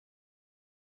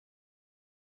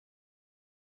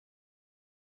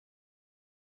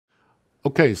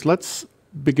Okay, so let's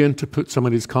begin to put some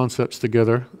of these concepts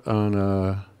together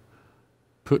and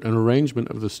put an arrangement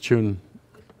of this tune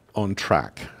on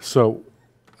track. So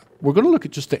we're going to look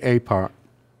at just the A part,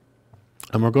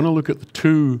 and we're going to look at the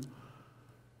two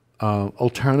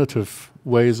alternative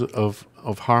ways of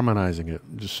harmonizing it,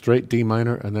 just straight D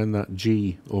minor and then that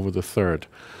G over the third.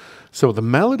 So the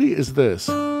melody is this.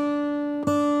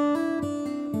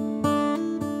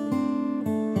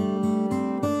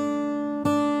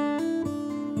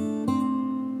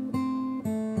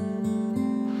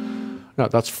 Now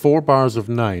that's 4 bars of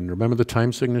 9. Remember the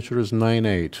time signature is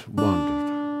 9/8.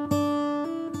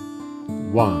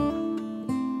 1,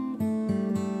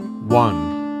 1,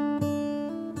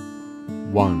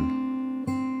 1, 1.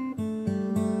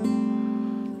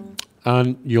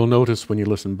 And you'll notice when you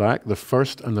listen back, the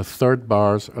first and the third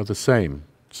bars are the same.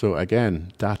 So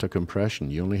again, data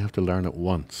compression, you only have to learn it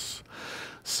once.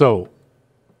 So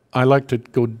I like to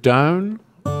go down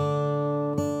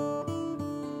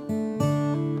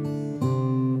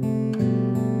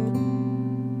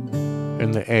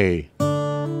in the A.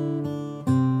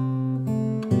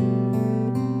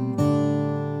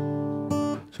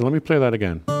 So let me play that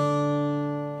again.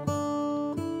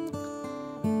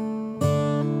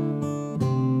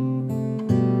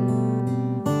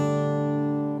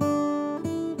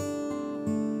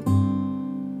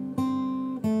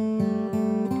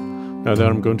 Now then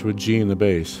I'm going to a G in the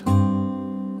bass.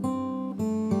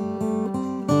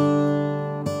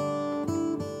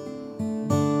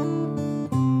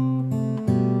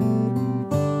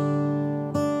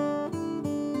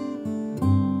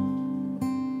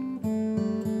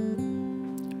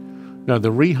 Now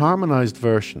the reharmonized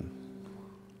version,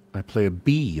 I play a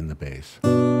B in the bass,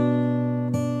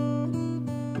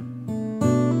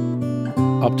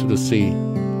 up to the C.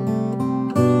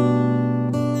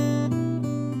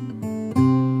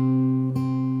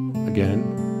 Again.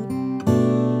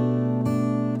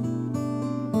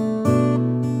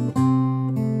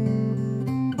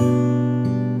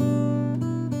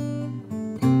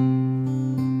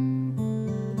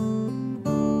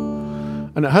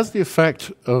 And it has the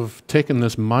effect of taking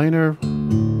this minor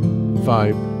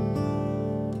vibe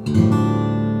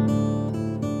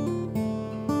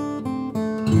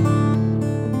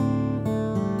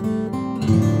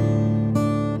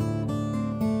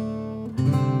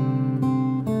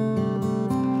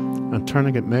and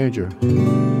turning it major.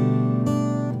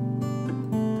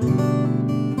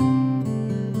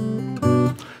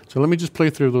 So let me just play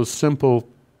through those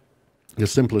the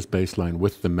simplest bass line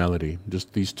with the melody.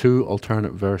 Just these two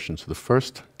alternate versions. So the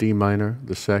first, D minor,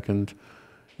 the second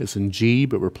is in G,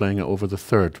 but we're playing it over the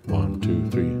third. 1, 2,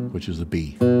 3, which is a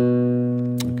B.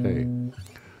 Okay.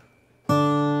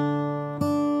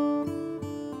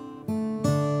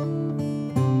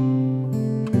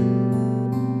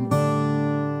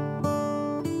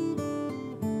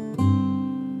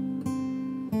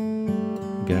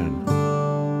 Again.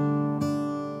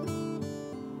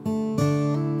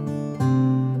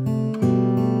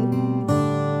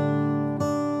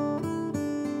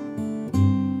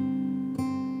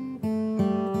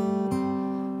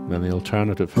 Then the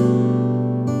alternative.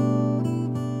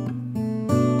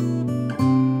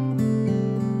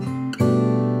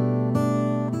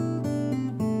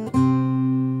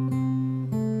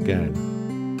 Again.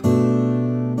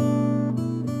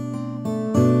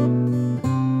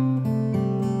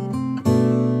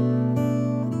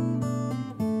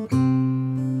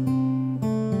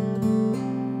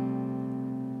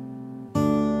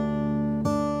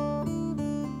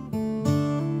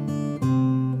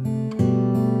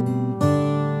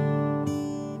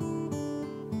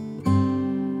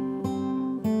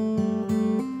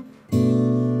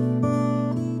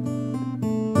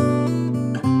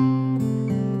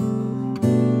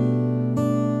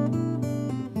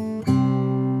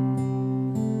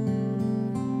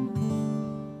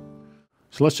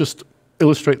 So let's just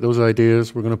illustrate those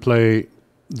ideas. We're going to play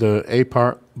the A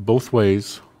part both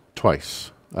ways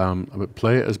twice.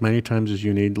 Play it as many times as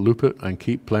you need, loop it, and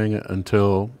keep playing it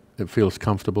until it feels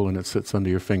comfortable and it sits under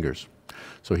your fingers.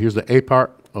 So here's the A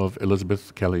part of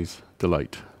Elizabeth Kelly's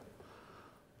Delight.